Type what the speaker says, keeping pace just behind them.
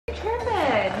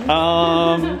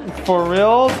For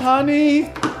real, honey?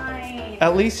 Fine.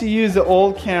 At least you use the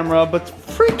old camera, but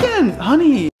freaking,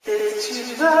 honey.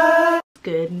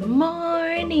 Good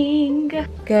morning.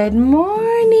 Good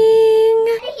morning.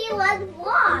 He was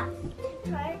lost.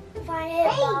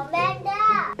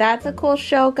 That's a cool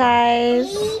show, guys.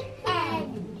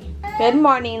 Good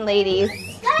morning, ladies.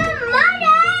 Good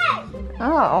morning!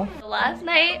 Oh. Last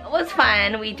night was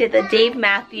fun. We did the Dave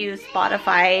Matthews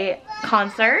Spotify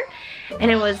concert, and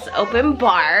it was open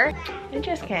bar. I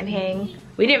just can't hang.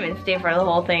 We didn't even stay for the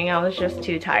whole thing. I was just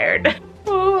too tired.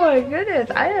 Oh my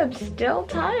goodness, I am still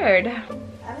tired. I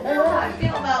don't know how I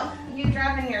feel about you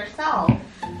driving yourself.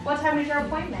 What time is your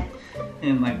appointment?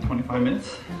 In like 25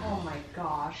 minutes. Oh my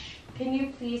gosh. Can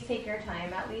you please take your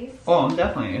time at least? Oh,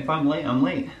 definitely. If I'm late, I'm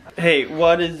late. Hey,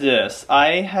 what is this?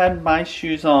 I had my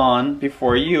shoes on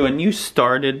before you, and you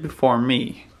started before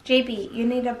me. JB, you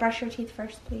need to brush your teeth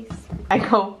first, please. I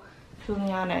go,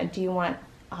 Julianna, do you want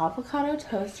avocado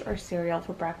toast or cereal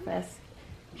for breakfast?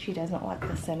 She doesn't want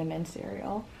the cinnamon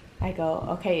cereal. I go,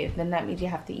 okay, then that means you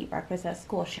have to eat breakfast at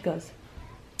school. She goes,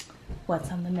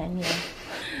 what's on the menu?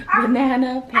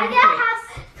 Banana pancakes.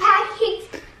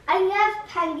 I have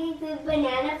pancakes with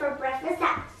banana for breakfast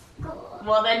at school.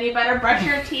 Well, then you better brush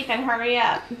your teeth and hurry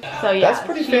up. So yeah. That's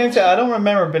pretty fancy. I don't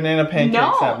remember banana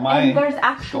pancakes at my and there's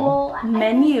actual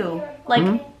menu.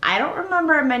 Like, I don't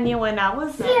remember a menu when I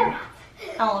was in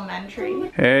elementary.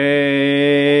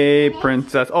 Hey,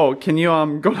 princess. Oh, can you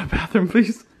go to the bathroom,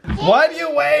 please? Why do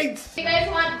you wait? Do you guys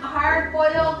want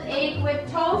hard-boiled egg with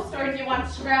toast, or do you want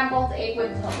scrambled egg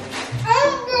with toast?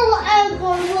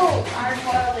 Hard-boiled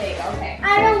egg, okay.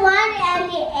 I don't want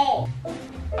any egg.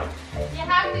 You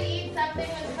have to eat something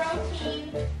with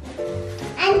protein.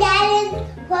 And that is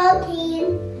protein.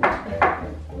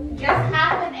 Just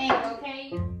half an egg,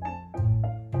 okay?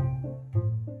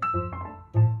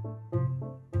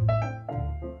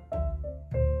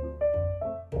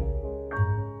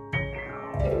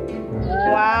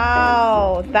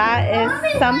 Wow, that is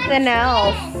something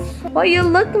else. Well, you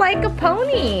look like a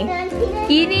pony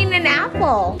eating an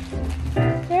apple.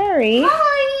 Very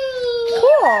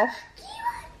cool.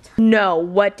 No,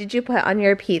 what did you put on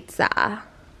your pizza?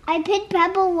 I put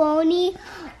pepperoni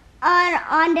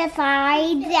on the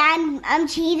sides and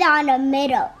cheese on the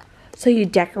middle. So you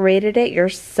decorated it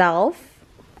yourself?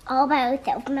 All by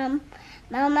myself. Mama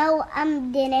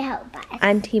didn't help us.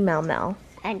 Auntie Mel Mel.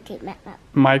 Auntie Mel.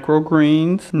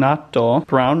 Microgreens, natto,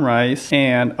 brown rice,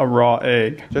 and a raw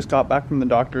egg. Just got back from the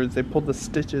doctors. They pulled the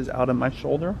stitches out of my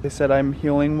shoulder. They said I'm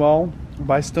healing well,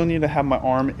 but I still need to have my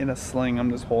arm in a sling.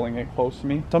 I'm just holding it close to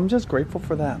me. So I'm just grateful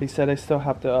for that. They said I still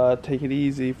have to take it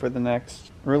easy for the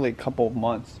next, really, couple of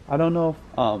months. I don't know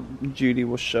if Judy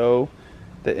will show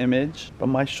the image, but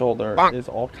my shoulder is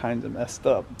all kinds of messed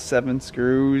up. 7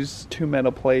 screws, 2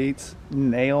 metal plates,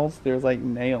 nails. There's like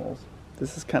nails.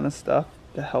 This is kind of stuff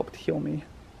that helped heal me.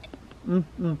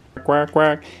 Quack,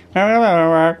 quack.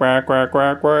 Quack, quack, quack,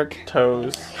 quack, quack.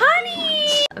 Toes.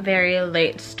 Honey! A very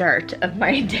late start of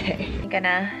my day. I'm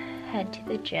gonna head to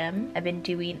the gym. I've been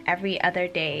doing every other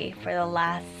day for the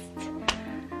last,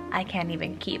 I can't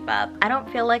even keep up. I don't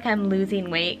feel like I'm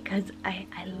losing weight because I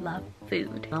love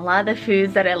food. A lot of the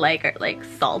foods that I like are like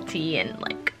salty and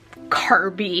like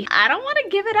carby. I don't want to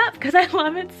give it up because I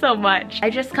love it so much. I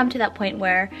just come to that point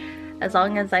where as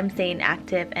long as I'm staying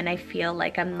active and I feel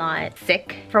like I'm not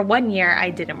sick. For 1 year,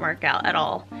 I didn't work out at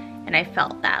all. And I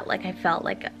felt that, like I felt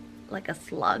like a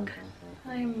slug.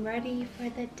 I'm ready for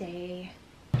the day.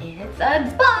 It's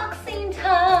unboxing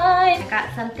time! I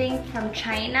got something from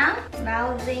China.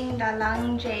 Rousing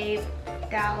Dalang Jade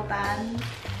Dao Ban.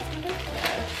 What is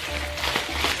this?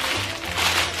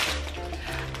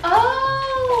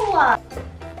 Oh!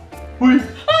 Wait.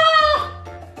 Ah!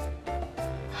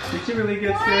 Did you really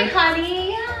get Hi, sick?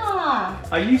 honey. Yeah.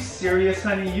 Are you serious,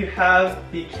 honey? You have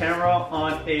the camera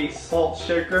on a salt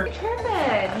shaker?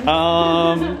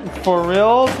 Turban. For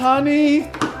real, honey?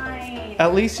 Fine.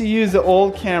 At least you use the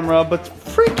old camera, but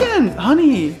freaking,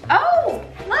 honey. Oh,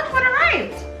 look what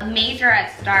arrived. A major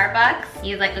at Starbucks.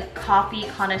 He's like a coffee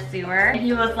connoisseur.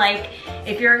 He was like,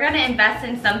 if you're gonna invest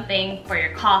in something for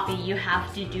your coffee, you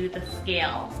have to do the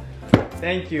scale.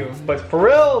 Thank you, but for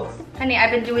real. Honey, I've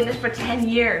been doing this for 10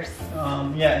 years.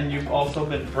 Yeah, and you've also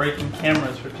been breaking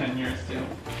cameras for 10 years too.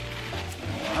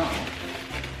 Wow.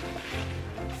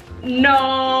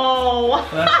 No.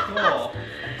 That's cool.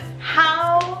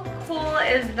 How cool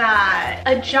is that?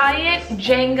 A giant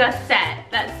Jenga set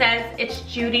that says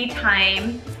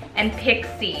Itsjudytime and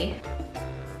Pixie.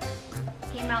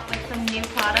 Came out with some new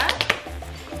products.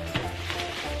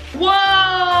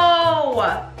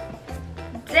 Whoa!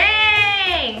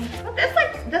 Dang!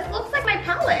 This looks like my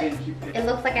palette. it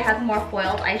looks like it has more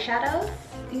foiled eyeshadows.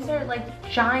 These are like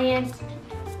giant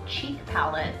cheek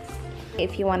palettes.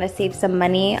 If you want to save some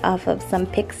money off of some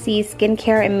Pixie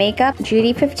skincare and makeup,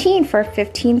 Judy15 for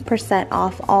 15%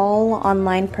 off all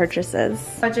online purchases.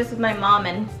 I was just with my mom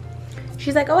and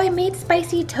she's like, oh, I made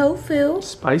spicy tofu.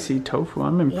 Spicy tofu,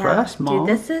 I'm impressed, Mom.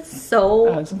 Dude, this is so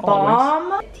As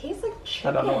bomb. always. It tastes like chicken.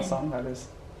 I don't know what song that is.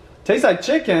 Tastes like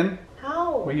chicken?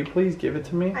 How? Will you please give it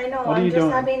to me? I know, What are you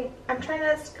doing? I'm trying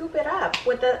to scoop it up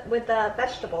with the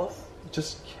vegetables.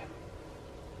 Just...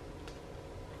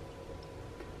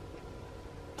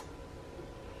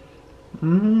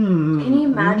 Can you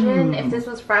imagine if this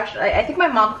was fresh? I think my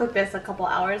mom cooked this a couple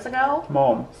hours ago.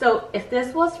 Mom. So if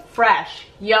this was fresh,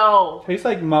 yo. Tastes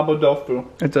like mabo tofu.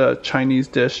 It's a Chinese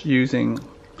dish using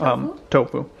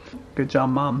tofu. Good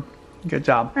job, Mom. Good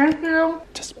job. Thank you.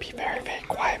 Just be very, very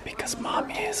quiet because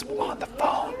Mom is on the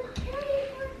phone.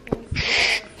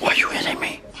 Shh. Why are you hitting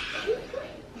me?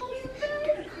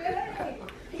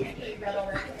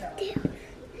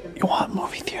 You want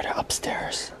movie theater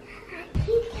upstairs?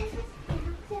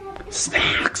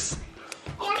 Snacks!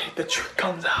 Okay, the truth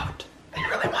comes out. They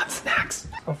really want snacks.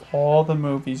 Of all the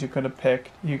movies you could have picked,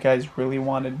 you guys really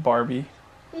wanted Barbie.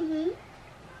 And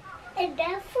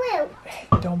that flew. Hey,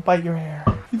 don't bite your hair.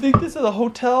 You think this is a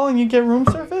hotel and you get room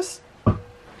service?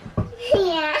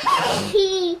 Yeah.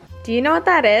 Do you know what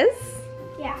that is?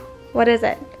 Yeah. What is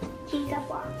it? Pizza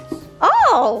box.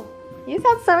 Oh! You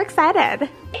sound so excited.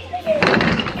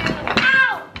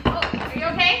 Ow! Oh, are you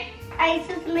okay? I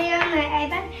just made on my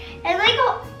iPad. It's like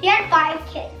you had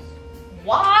 5 kids.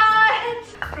 What?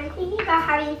 I'm thinking about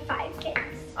having 5 kids.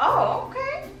 Oh,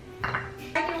 okay.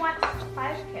 Why do you want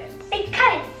 5 kids?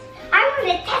 Because I want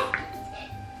to test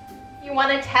it. You want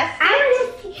to test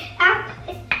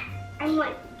it? I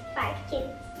want 5 kids.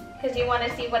 Because you want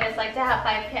to see what it's like to have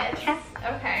 5 kids? Yes.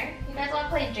 Okay. You guys want to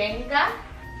play Jenga?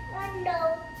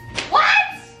 No. What?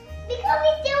 Because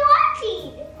we're still watching.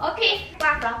 Okay.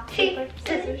 Rock, paper,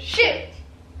 scissors, shoot.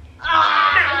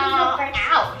 Ah,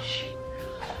 Ouch.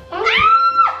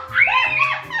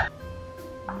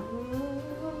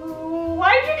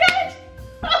 Why did you get it?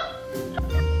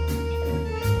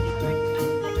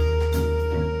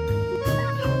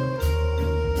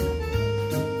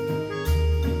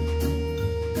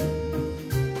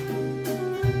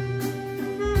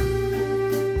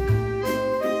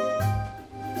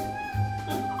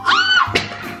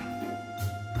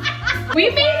 We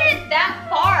made it that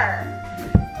far.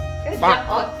 Good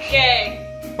job. Okay.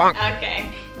 Okay.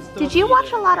 Did you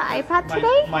watch a lot of iPad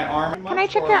today? My arm. Can I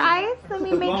check your eyes? Let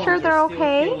me make sure they're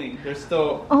okay. They're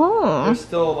still. Oh. They're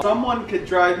still. Someone could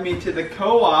drive me to the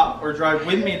co-op or drive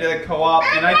with me to the co-op,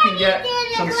 and I can get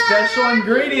some special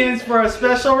ingredients for a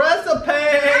special recipe.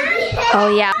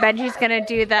 Oh yeah, Benji's gonna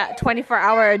do that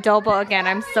 24-hour adobo again.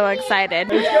 I'm so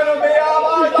excited. It's gonna be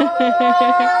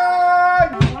amazing.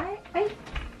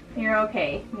 You're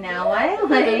okay. Now I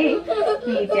lay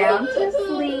me down to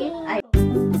sleep. I